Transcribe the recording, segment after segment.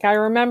I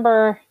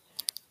remember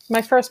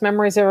my first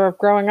memories are of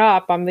growing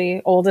up. I'm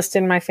the oldest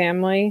in my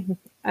family.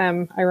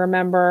 I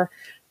remember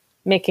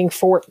making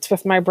forts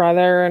with my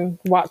brother and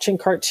watching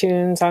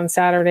cartoons on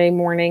Saturday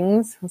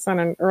mornings. That's not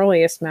an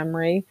earliest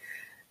memory.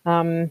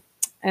 And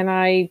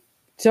I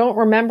don't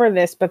remember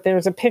this, but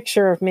there's a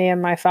picture of me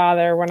and my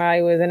father when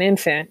I was an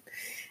infant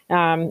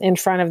in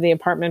front of the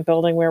apartment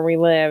building where we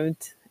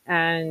lived.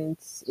 And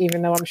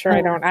even though I'm sure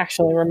I don't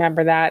actually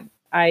remember that,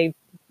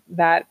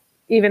 that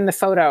even the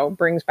photo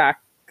brings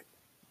back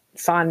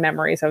fond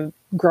memories of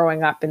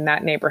growing up in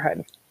that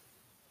neighborhood.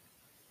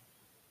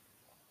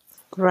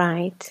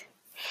 Right.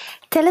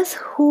 Tell us,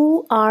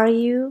 who are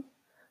you?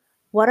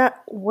 Where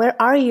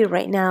are you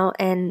right now,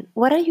 and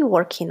what are you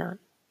working on?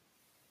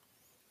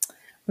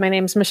 My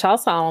name's Michelle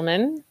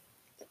Solomon.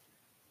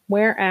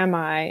 Where am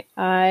I?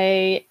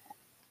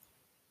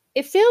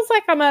 It feels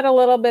like I'm at a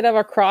little bit of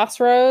a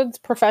crossroads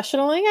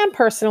professionally and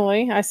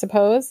personally, I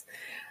suppose.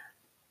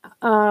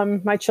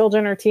 My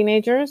children are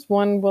teenagers.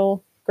 One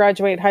will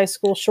graduate high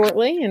school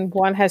shortly, and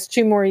one has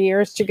 2 more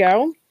years to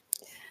go.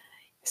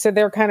 So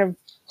they're kind of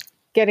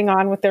getting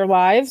on with their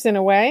lives in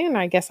a way. And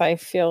I guess I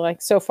feel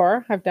like so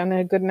far I've done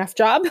a good enough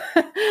job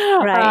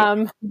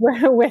Right.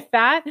 with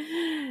that.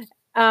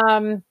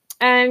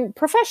 And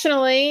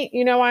professionally,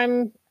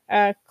 I'm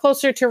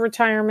closer to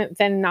retirement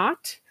than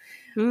not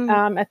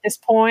at this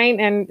point.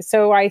 And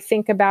so I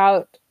think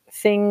about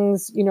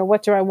things,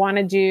 what do I want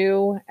to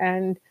do?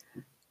 And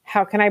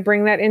how can I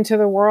bring that into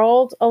the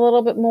world a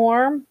little bit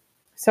more?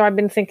 So I've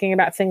been thinking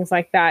about things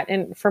like that.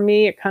 And for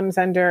me, it comes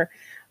under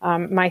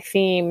my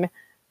theme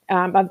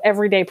of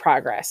everyday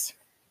progress.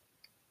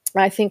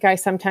 I think I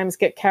sometimes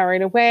get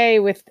carried away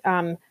with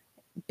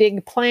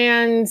big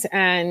plans,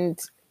 and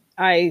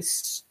I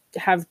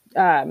have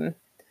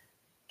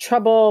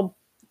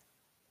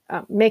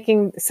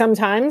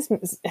sometimes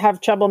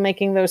have trouble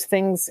making those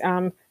things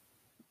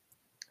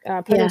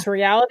put into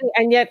reality.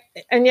 And yet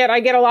I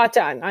get a lot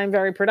done. I'm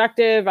very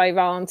productive. I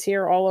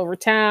volunteer all over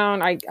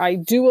town. I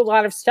do a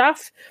lot of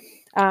stuff.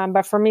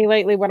 But for me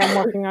lately, what I'm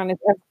working on is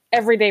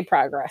everyday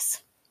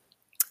progress.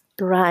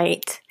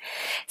 Right.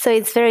 So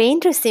it's very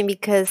interesting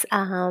because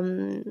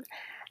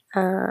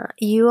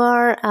you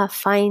are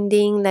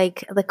finding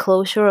like the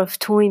closure of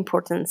 2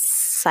 important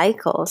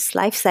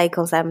life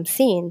cycles I'm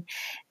seeing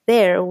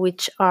there,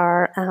 which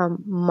are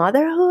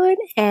motherhood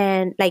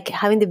and like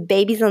having the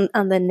babies on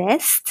the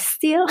nest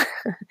still,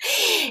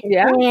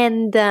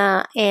 and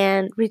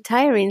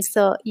retiring.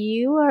 So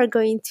you are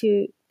going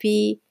to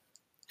be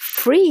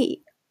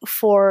free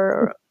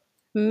for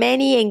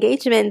many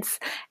engagements,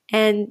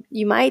 and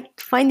you might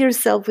find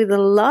yourself with a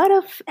lot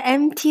of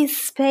empty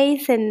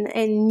space and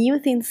new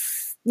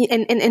things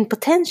and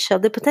potential,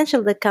 the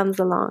potential that comes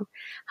along.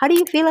 How do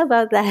you feel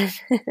about that?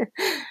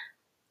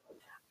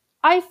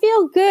 I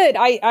feel good.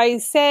 I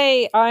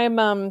say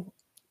I'm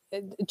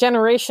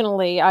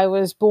generationally, I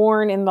was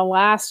born in the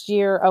last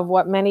year of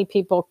what many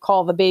people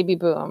call the baby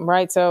boom,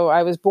 right? So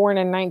I was born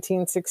in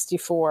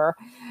 1964.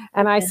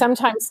 And I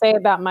sometimes say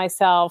about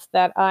myself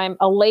that I'm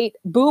a late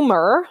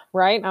boomer,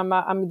 right?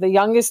 I'm the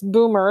youngest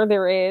boomer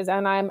there is,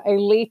 and I'm a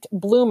late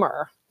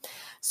bloomer.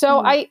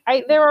 So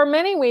there are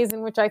many ways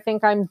in which I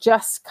think I'm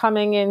just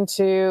coming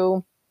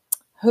into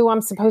who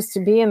I'm supposed to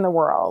be in the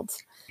world.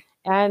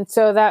 And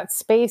so that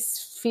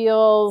space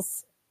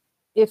feels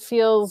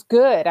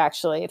good,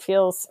 actually. It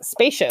feels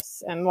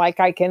spacious and like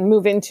I can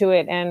move into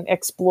it and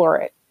explore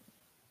it.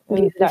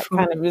 And that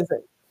kind of is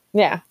it.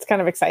 Yeah, it's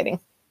kind of exciting.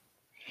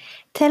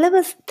 Tell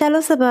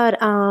us about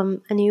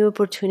a new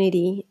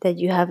opportunity that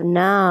you have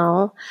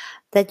now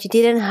that you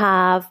didn't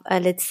have,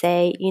 let's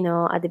say,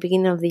 at the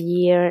beginning of the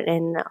year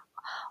and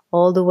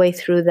all the way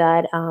through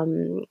that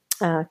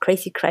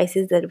crazy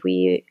crisis that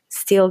we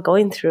still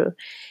going through.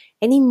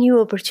 Any new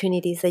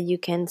opportunities that you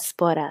can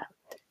spot out?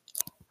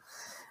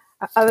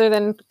 Other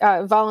than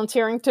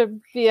volunteering to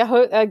be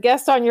a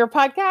guest on your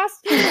podcast?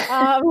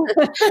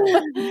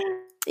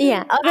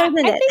 Yeah, other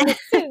than that.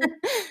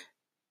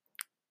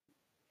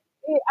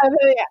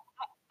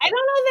 I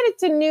don't know that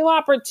it's a new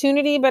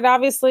opportunity, but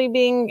obviously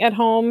being at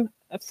home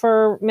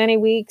for many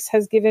weeks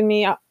has given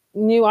me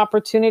new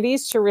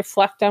opportunities to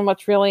reflect on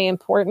what's really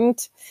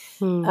important.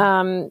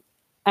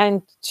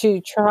 And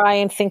to try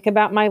and think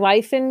about my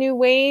life in new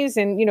ways,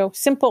 and,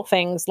 simple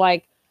things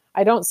like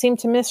I don't seem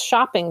to miss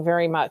shopping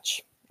very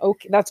much.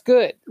 Okay, that's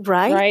good.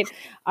 Right.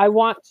 I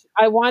want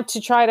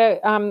to try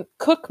to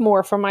cook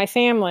more for my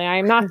family.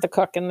 I'm not the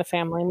cook in the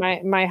family.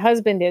 My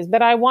husband is,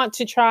 but I want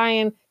to try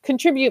and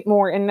contribute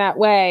more in that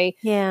way.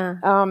 Yeah.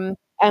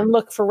 And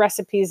look for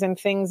recipes and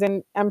things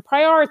and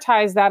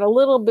prioritize that a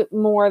little bit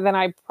more than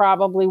I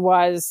probably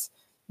was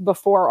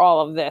before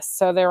all of this.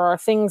 So there are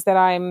things that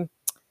I'm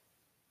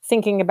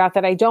thinking about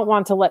that I don't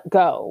want to let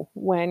go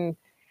when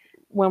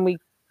we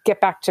get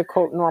back to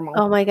quote normal.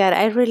 Oh my God,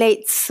 I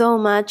relate so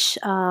much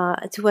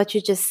to what you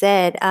just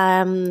said.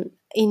 In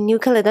New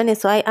Caledonia,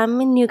 so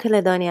I'm in New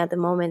Caledonia at the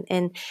moment,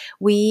 and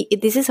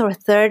this is our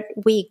 3rd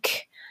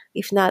week,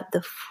 if not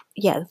the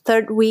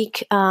 3rd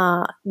week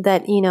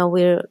that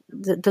we're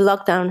the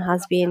lockdown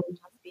has been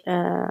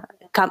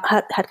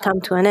had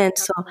come to an end.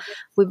 So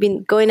we've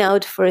been going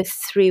out for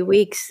 3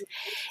 weeks.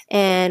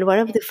 And one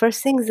of the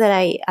first things that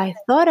I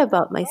thought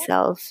about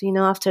myself,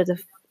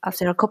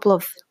 after a couple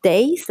of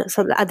days.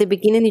 So at the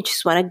beginning, you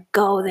just want to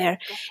go there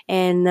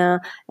and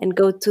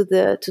go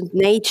to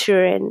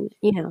nature, and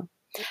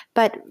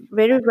But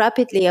very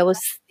rapidly, I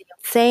was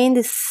saying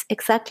this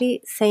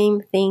exactly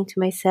same thing to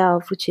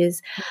myself, which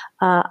is,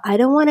 I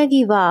don't want to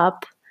give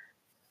up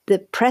the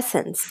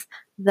presence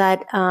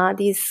that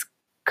this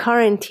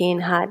quarantine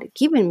had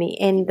given me,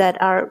 and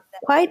that are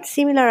quite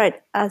similar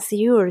as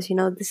yours.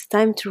 This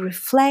time to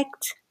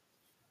reflect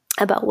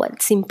about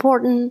what's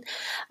important,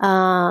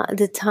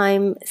 the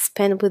time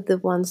spent with the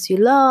ones you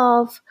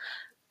love,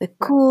 the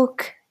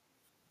cook.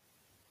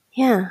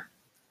 Yeah.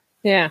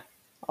 Yeah.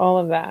 All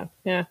of that.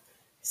 Yeah.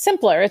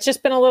 Simpler. It's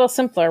just been a little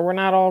simpler. We're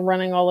not all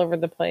running all over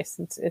the place.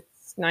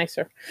 It's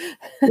nicer.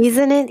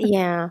 Isn't it?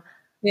 Yeah.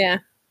 Yeah.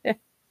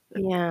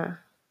 Yeah.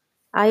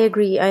 I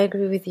agree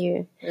with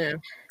you. Yeah.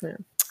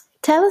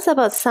 Tell us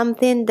about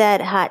something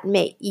that had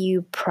made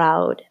you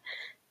proud.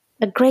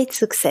 A great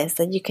success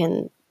that you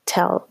can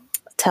tell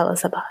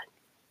us about.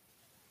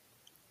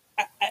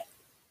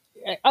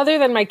 Other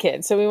than my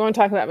kids, so we won't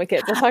talk about my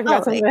kids. Let's talk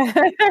about something.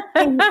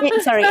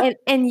 Sorry,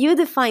 and you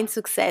define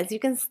success. You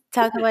can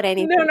talk about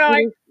anything.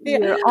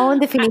 Your own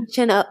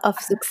definition of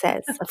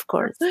success, of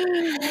course.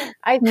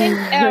 I think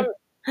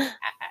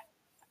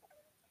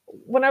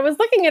when I was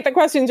looking at the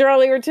questions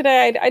earlier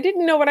today, I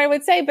didn't know what I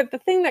would say, but the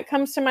thing that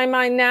comes to my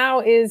mind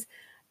now is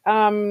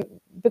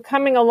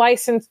becoming a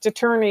licensed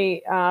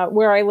attorney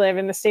where I live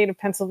in the state of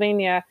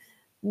Pennsylvania.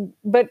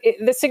 But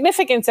the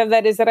significance of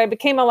that is that I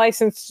became a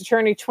licensed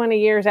attorney 20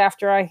 years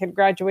after I had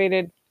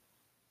graduated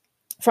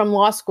from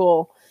law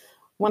school.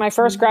 When I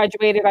first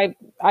graduated,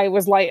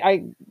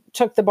 I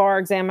took the bar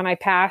exam and I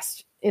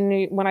passed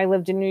when I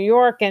lived in New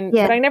York,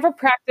 but I never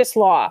practiced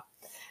law.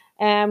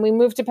 And we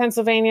moved to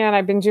Pennsylvania, and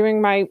I've been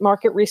doing my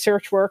market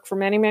research work for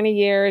many, many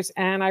years.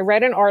 And I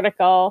read an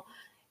article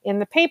in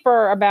the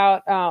paper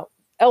about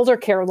elder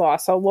care law,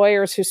 so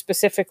lawyers who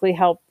specifically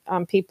help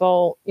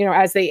people,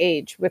 as they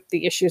age with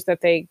the issues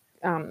that they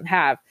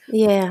have.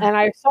 Yeah. And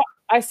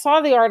I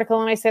saw the article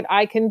and I said,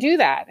 I can do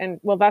that. And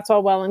well, that's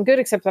all well and good,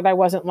 except that I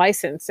wasn't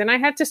licensed. And I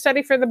had to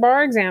study for the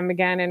bar exam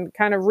again and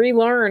kind of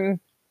relearn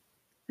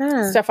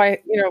stuff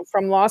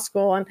from law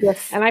school. And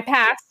and I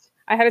passed.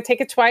 I had to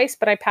take it twice,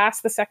 but I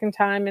passed the second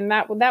time. And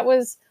that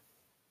was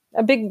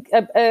a big,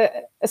 a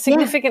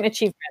significant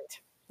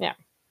achievement. Yeah.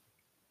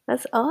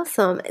 That's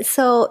awesome.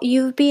 So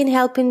you've been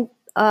helping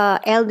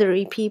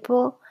elderly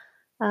people?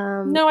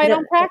 No, I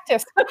don't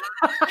practice.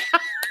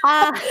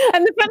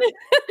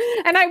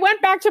 And I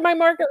went back to my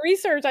market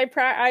research. So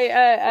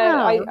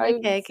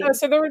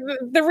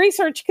the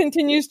research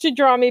continues to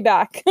draw me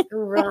back.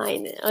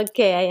 Right.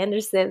 Okay, I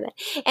understand that.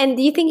 And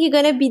do you think you're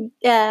gonna be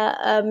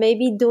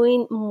maybe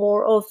doing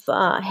more of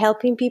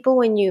helping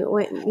people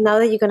now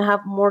that you're gonna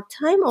have more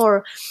time,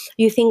 or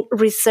you think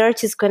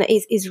research is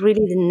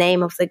really the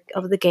name of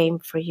the game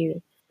for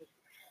you?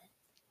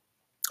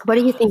 What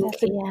do you think?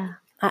 Yeah,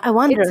 I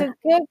wonder.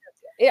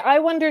 I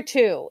wonder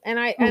too, and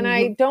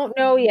I don't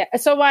know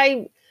yet. So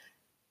the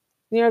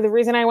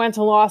reason I went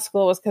to law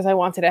school was because I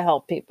wanted to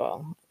help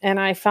people, and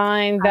I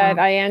find that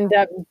I end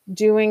up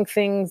doing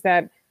things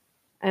that,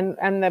 and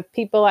the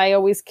people I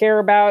always care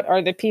about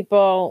are the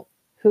people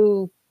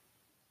who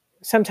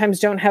sometimes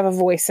don't have a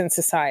voice in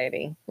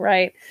society,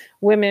 right?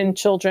 Women,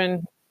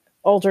 children,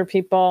 older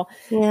people,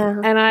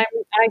 and I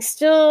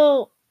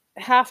still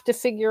have to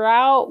figure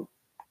out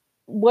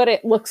what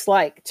it looks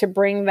like to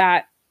bring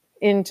that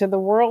into the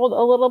world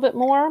a little bit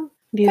more.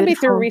 Could be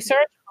through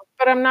research,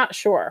 but I'm not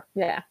sure.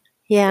 Yeah.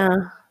 Yeah.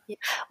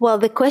 Well,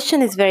 the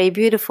question is very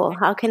beautiful.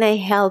 How can I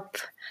help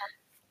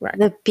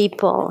the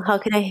people? How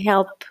can I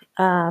help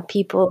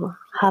people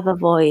have a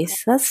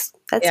voice? That's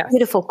a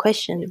beautiful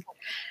question.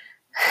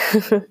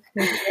 Tell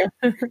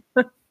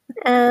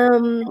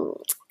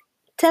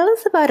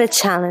us about a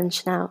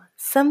challenge now.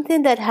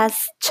 Something that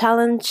has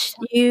challenged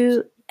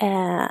you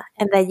and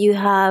that you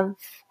have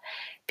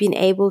been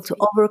able to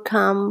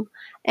overcome.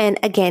 And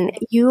again,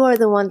 you are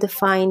the one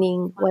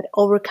defining what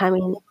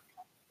overcoming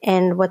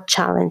and what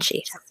challenge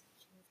is.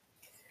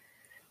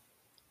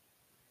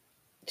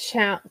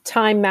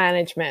 Time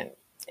management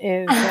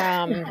is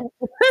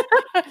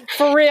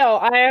for real.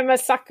 I am a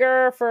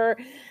sucker for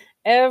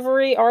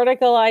every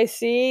article I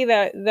see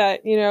that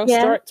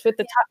starts with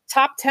the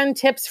top 10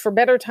 tips for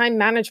better time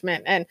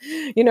management, and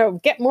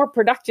get more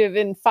productive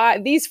in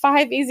these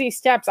 5 easy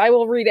steps. I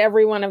will read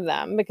every one of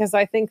them because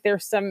I think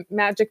there's some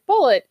magic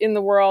bullet in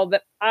the world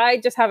that I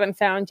just haven't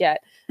found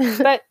yet.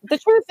 But the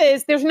truth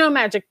is, there's no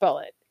magic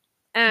bullet,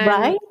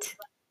 right?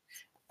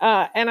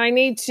 And I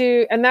need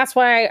to, and that's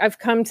why I've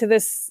come to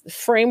this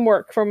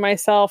framework for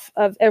myself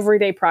of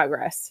everyday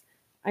progress.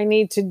 I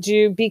need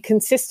to be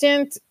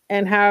consistent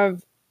and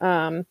have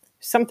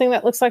something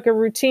that looks like a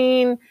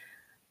routine,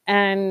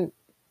 and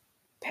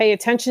pay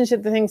attention to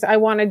the things I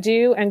want to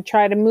do and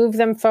try to move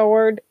them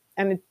forward.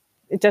 And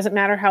it doesn't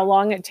matter how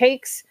long it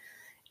takes.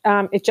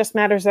 It just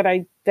matters that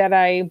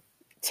I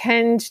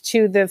tend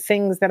to the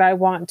things that I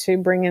want to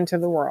bring into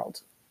the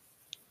world.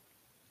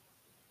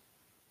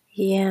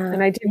 Yeah.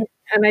 And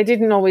I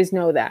didn't always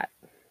know that.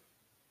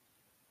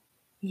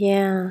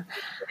 Yeah.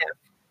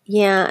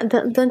 Yeah.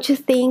 Don't you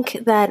think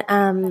that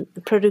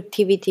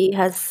productivity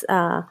has,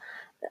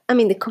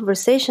 the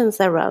conversations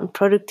around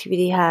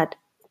productivity had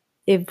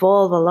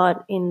evolved a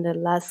lot in the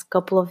last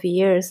couple of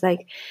years?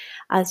 Like,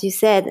 as you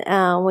said,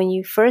 when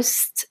you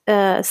first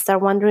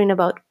start wondering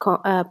about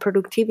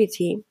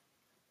productivity,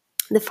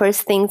 the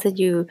first things that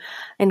you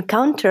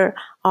encounter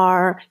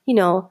are,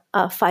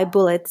 5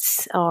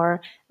 bullets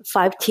or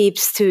 5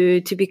 tips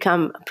to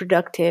become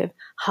productive,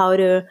 how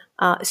to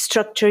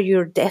structure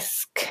your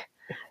desk.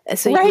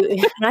 So Right.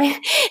 you, right?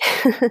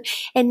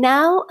 And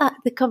now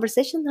the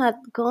conversation had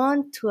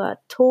gone to a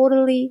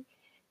totally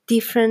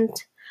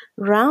different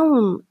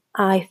realm,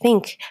 I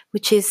think,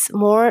 which is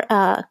more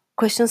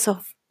questions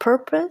of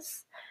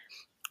purpose,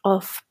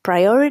 of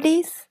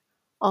priorities,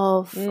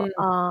 of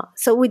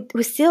so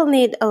we still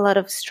need a lot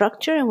of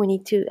structure, and we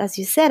need to, as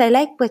you said, I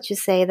like what you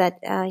say, that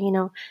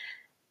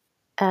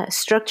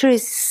structure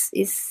is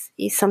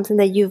something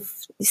that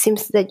it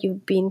seems that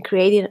you've been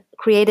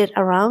created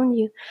around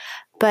you.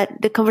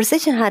 But the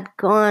conversation had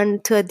gone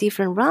to a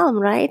different realm,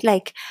 right?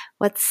 Like,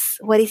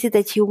 what is it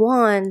that you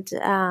want?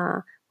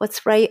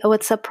 What's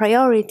a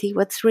priority?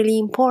 What's really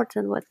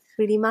important? What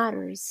really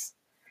matters?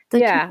 Don't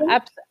you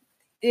think?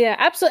 Yeah,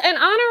 absolutely. And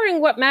honoring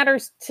what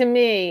matters to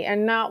me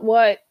and not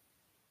what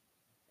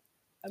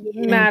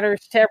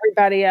matters to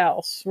everybody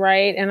else,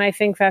 right? And I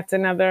think that's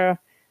another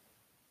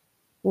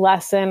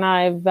lesson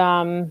I've,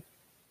 learned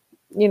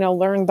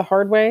the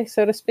hard way,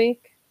 so to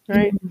speak,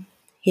 right?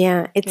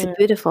 Yeah, it's a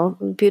beautiful,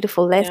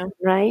 beautiful lesson,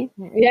 right?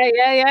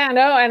 Yeah.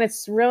 No, and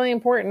it's really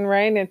important,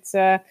 right? It's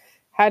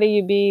how do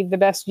you be the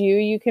best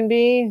you can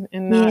be,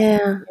 and not,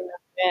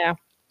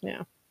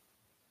 yeah.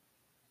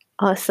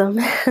 Awesome.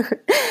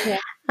 Yeah.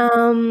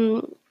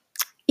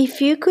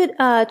 If you could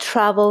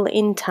travel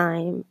in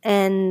time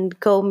and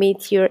go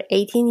meet your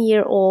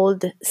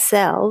 18-year-old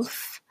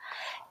self,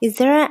 is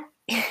there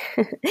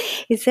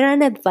is there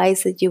an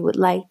advice that you would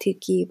like to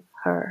give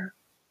her?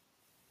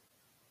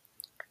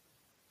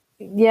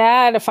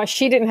 Yeah, and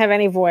she didn't have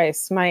any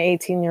voice, my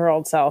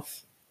 18-year-old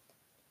self,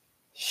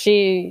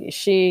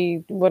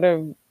 she would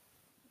have,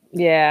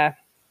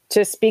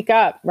 to speak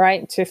up,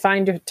 right? To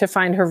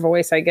find her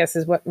voice, I guess,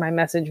 is what my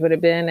message would have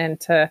been, and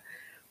to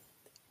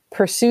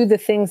pursue the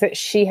things that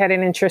she had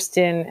an interest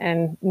in,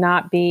 and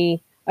not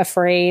be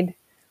afraid,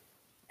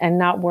 and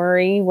not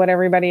worry what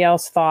everybody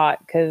else thought.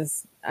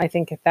 Because I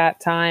think at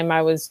that time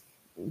I was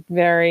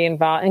very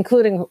involved,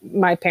 including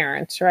my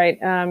parents, right?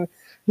 And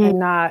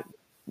not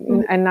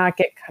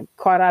get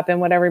caught up in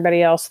what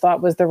everybody else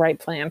thought was the right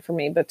plan for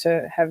me, but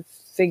to have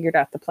figured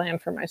out the plan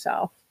for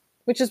myself,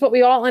 which is what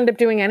we all end up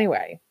doing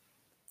anyway.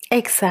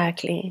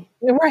 Exactly.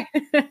 Right.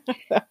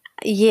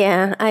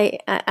 Yeah,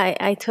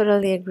 I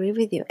totally agree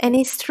with you. And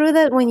it's true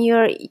that when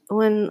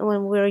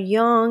we're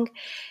young,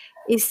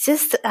 it's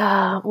just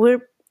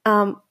we're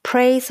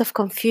praise of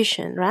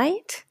confusion,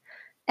 right?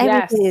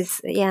 Everything is,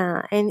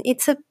 and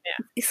it's a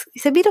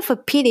bit of a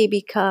pity,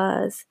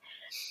 because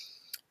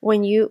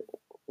when you,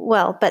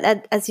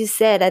 but as you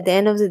said, at the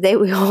end of the day,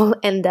 we all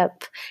end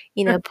up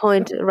in a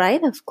point,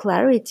 right, of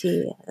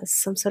clarity,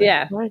 some sort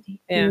of clarity.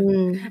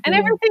 And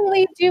everything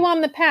leads you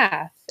on the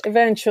path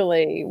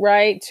eventually,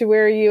 right, to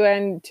where you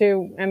end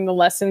to, and the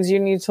lessons you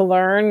need to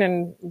learn,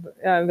 and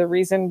the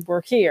reason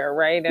we're here,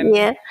 right?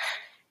 And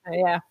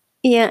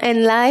yeah,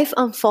 and life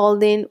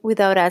unfolding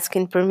without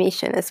asking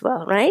permission as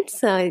well, right?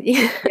 So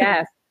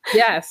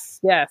yes.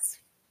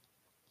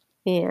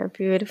 Yeah,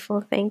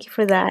 beautiful. Thank you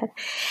for that.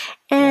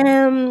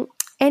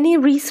 Any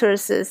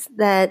resources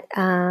that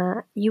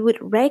you would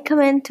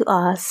recommend to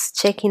us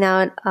checking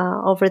out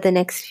over the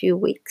next few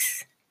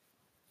weeks?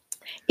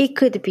 It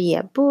could be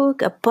a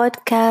book, a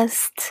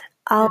podcast,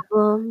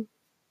 album.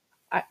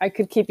 I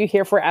could keep you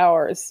here for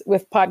hours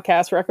with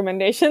podcast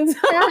recommendations.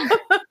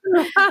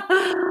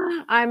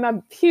 I'm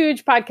a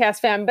huge podcast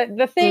fan, but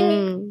the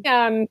thing,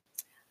 can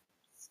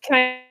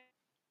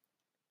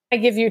I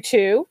give you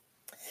two?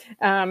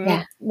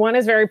 One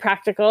is very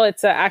practical.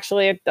 It's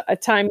actually a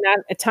time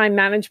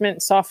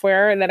management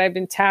software that I've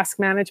been, task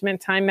management,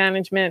 time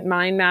management,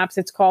 mind maps.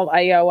 It's called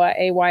Ayoa,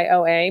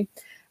 AYOA.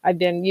 I've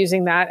been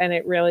using that, and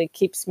it really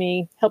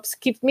helps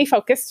keep me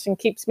focused and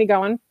keeps me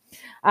going.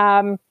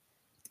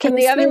 And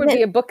the other would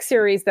be a book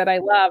series that I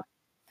love.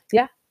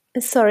 Yeah.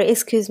 Sorry,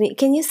 excuse me.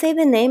 Can you say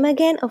the name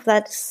again of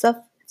that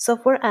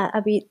software?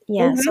 A bit,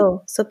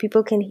 so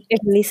people can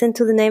listen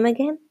to the name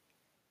again.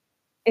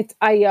 It's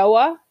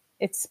Ayoa.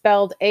 It's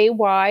spelled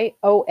AYOA.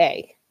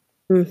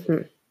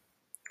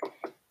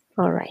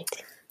 All right.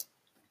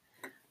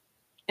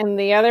 And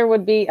the other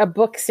would be a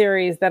book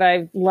series that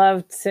I've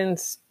loved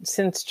since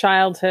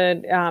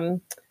childhood.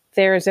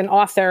 There's an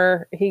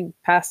author, he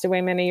passed away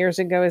many years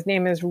ago. His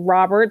name is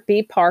Robert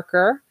B.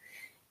 Parker,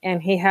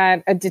 and he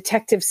had a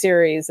detective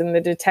series, and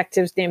the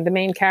detective's name, the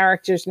main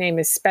character's name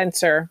is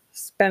Spencer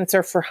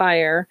for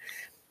Hire.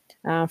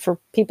 For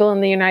people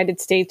in the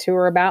United States who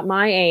are about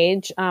my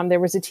age, there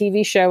was a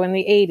TV show in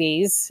the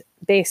 80s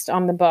based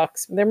on the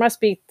books. There must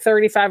be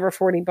 35 or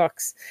 40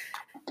 books,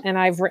 and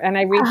I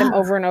read them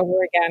over and over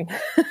again.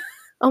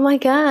 Oh my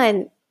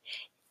God.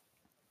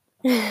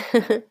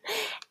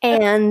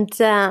 And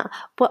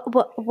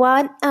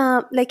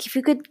like, if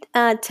you could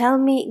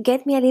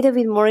get me a little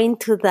bit more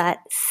into that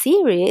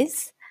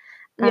series.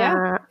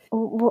 Yeah.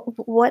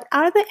 What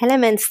are the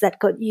elements that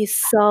got you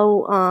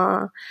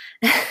so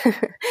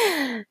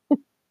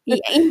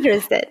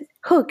interested,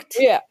 hooked?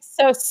 Yeah.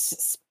 So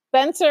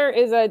Spencer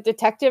is a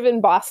detective in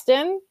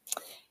Boston.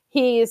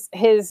 He's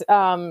his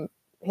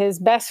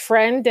best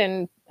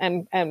friend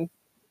and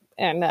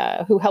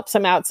who helps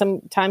him out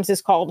sometimes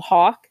is called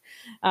Hawk.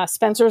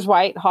 Spencer's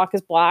white, Hawk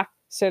is black.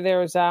 So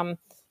there's some.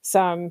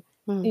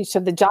 So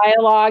the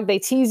dialogue, they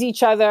tease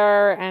each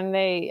other, and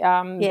but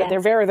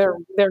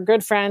they're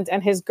good friends.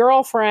 And his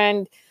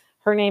girlfriend,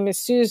 her name is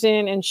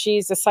Susan, and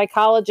she's a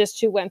psychologist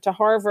who went to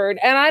Harvard.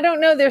 And I don't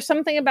know, there's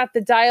something about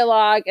the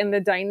dialogue and the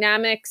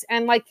dynamics,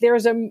 and like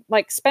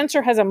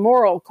Spencer has a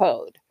moral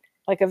code,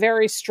 like a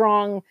very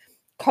strong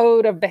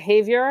code of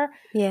behavior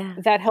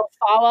that he'll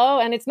follow.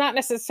 And it's not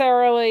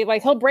necessarily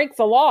like he'll break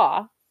the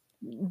law,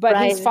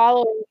 but he's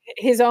following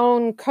his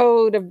own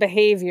code of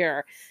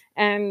behavior.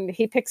 And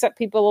he picks up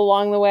people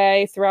along the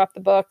way throughout the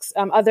books.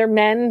 Other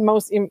men,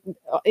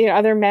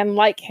 other men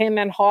like him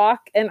and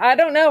Hawk. And I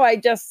don't know.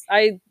 I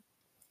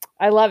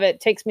love it.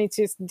 It takes me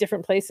to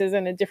different places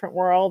in a different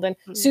world. And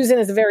Susan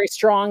is a very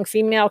strong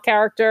female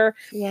character.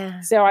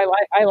 Yeah. So I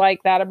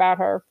like that about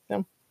her.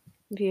 So.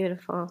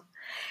 Beautiful.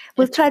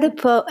 We'll try to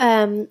put.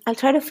 I'll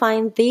try to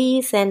find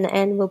these,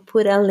 and we'll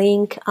put a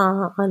link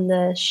on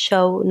the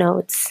show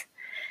notes.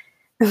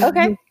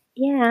 Okay.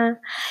 Yeah.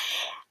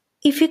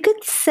 If you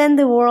could send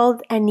the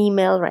world an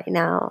email right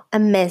now, a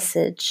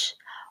message,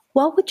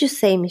 what would you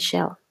say,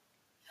 Michelle?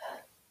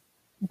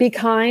 Be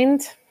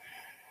kind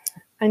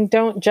and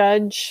don't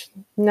judge.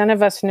 None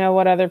of us know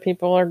what other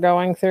people are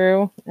going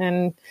through.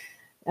 And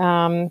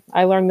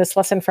I learned this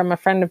lesson from a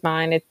friend of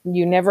mine.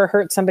 You never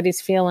hurt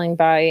somebody's feelings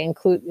by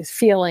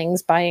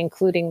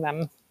including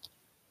them.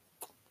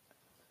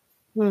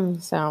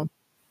 So,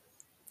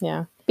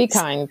 yeah, be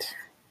kind.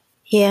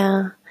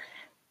 Yeah.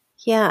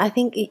 Yeah, I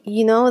think,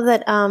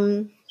 that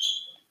I'm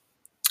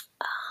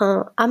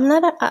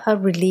not a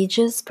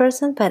religious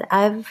person, but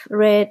I've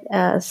read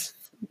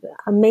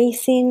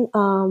amazing,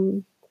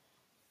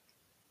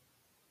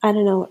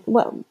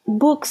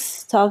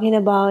 books talking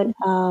about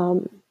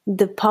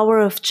the power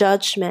of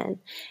judgment.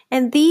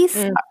 And these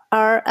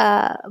are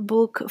a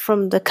book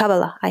from the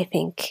Kabbalah, I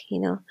think,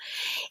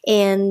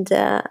 and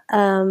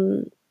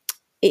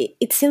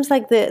it seems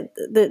like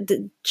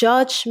the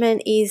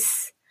judgment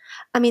is,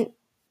 I mean,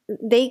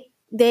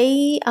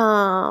 they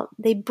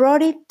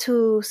brought it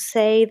to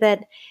say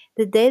that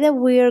the day that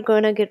we are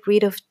going to get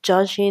rid of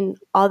judging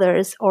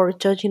others or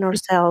judging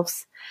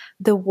ourselves,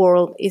 the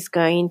world is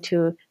going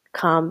to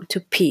come to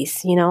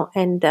peace,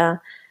 and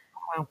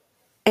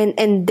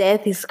and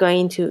death is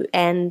going to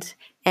end,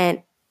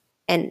 and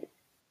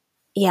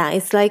yeah,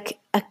 it's like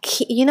a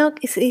key,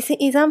 it's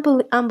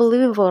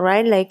unbelievable,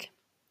 right? Like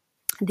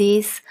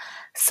these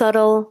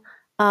subtle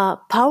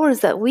powers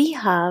that we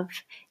have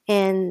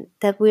and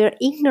that we are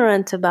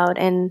ignorant about,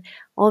 and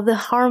all the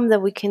harm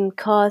that we can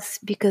cause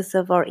because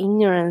of our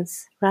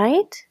ignorance,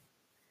 right?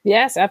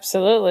 Yes,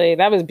 absolutely.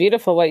 That was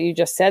beautiful what you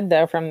just said,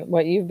 though, from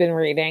what you've been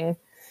reading.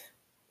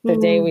 The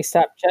day we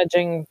stop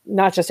judging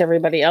not just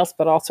everybody else,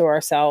 but also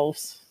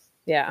ourselves.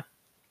 Yeah.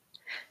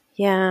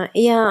 Yeah.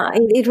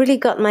 It really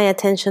got my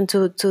attention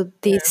to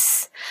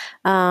this,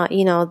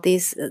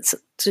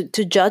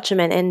 to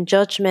judgment, and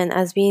judgment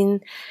as being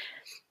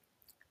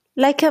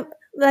like a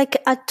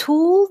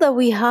tool that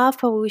we have,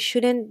 but we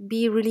shouldn't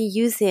be really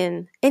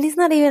using. And it's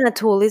not even a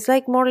tool. It's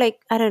like more like,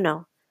 I don't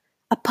know,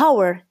 a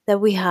power that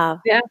we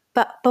have. Yeah.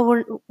 But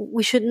we're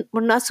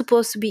not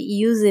supposed to be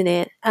using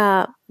it.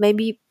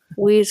 Maybe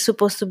we're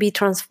supposed to be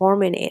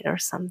transforming it or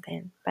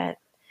something. But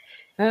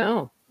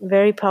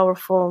very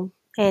powerful.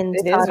 And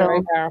it is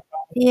very powerful.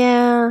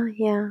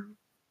 Yeah.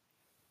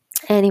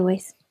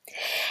 Anyways.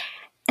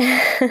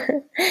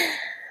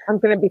 I'm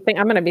gonna be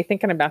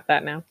thinking about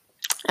that now.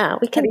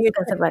 We can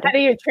discuss about it.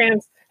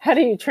 How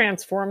do you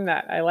transform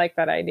that? I like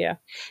that idea.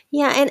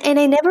 Yeah, and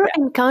I never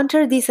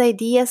encountered this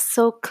idea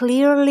so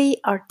clearly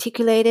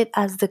articulated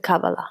as the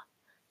Kabbalah.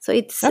 So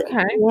it's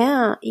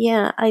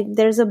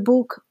there's a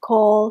book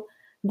called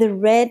The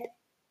Red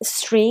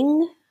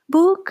String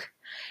book,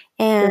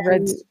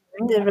 and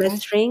the red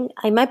string.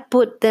 I might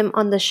put them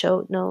on the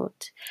show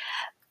note.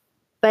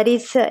 But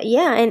it's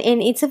and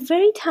it's a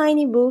very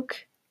tiny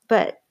book,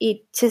 but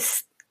it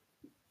just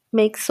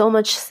makes so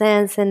much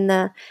sense, and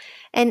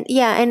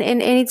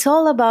it's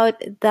all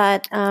about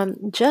that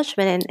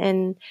judgment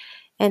and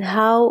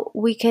how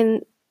we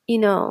can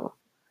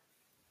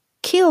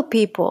kill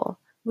people.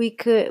 We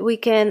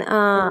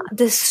can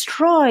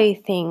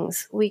destroy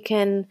things. We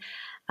can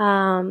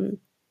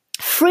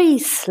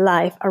freeze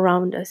life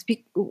around us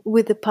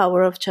with the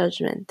power of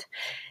judgment.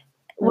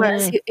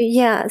 Whereas,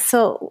 yeah,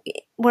 so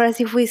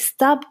whereas if we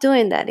stop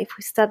doing that, if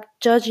we stop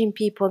judging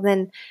people,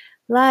 then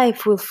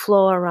life will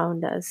flow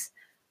around us.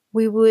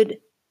 We would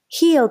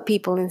heal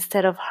people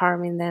instead of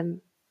harming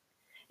them.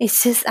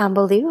 It's just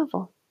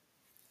unbelievable.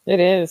 It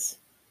is.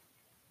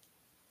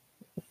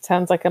 It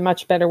sounds like a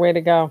much better way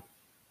to go.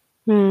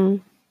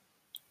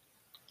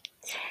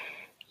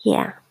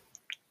 Yeah.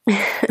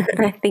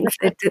 I think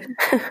so too.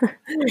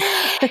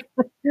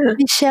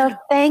 Michelle,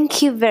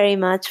 thank you very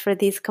much for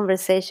this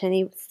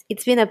conversation.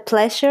 It's been a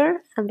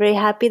pleasure. I'm very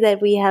happy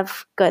that we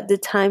have got the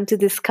time to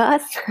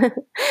discuss.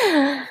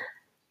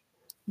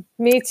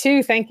 Me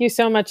too. Thank you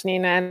so much,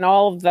 Nina, and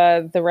all of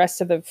the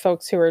rest of the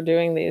folks who are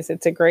doing these.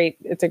 It's a great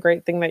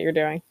thing that you're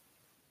doing.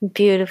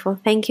 Beautiful.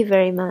 Thank you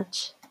very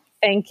much.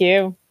 Thank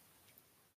you.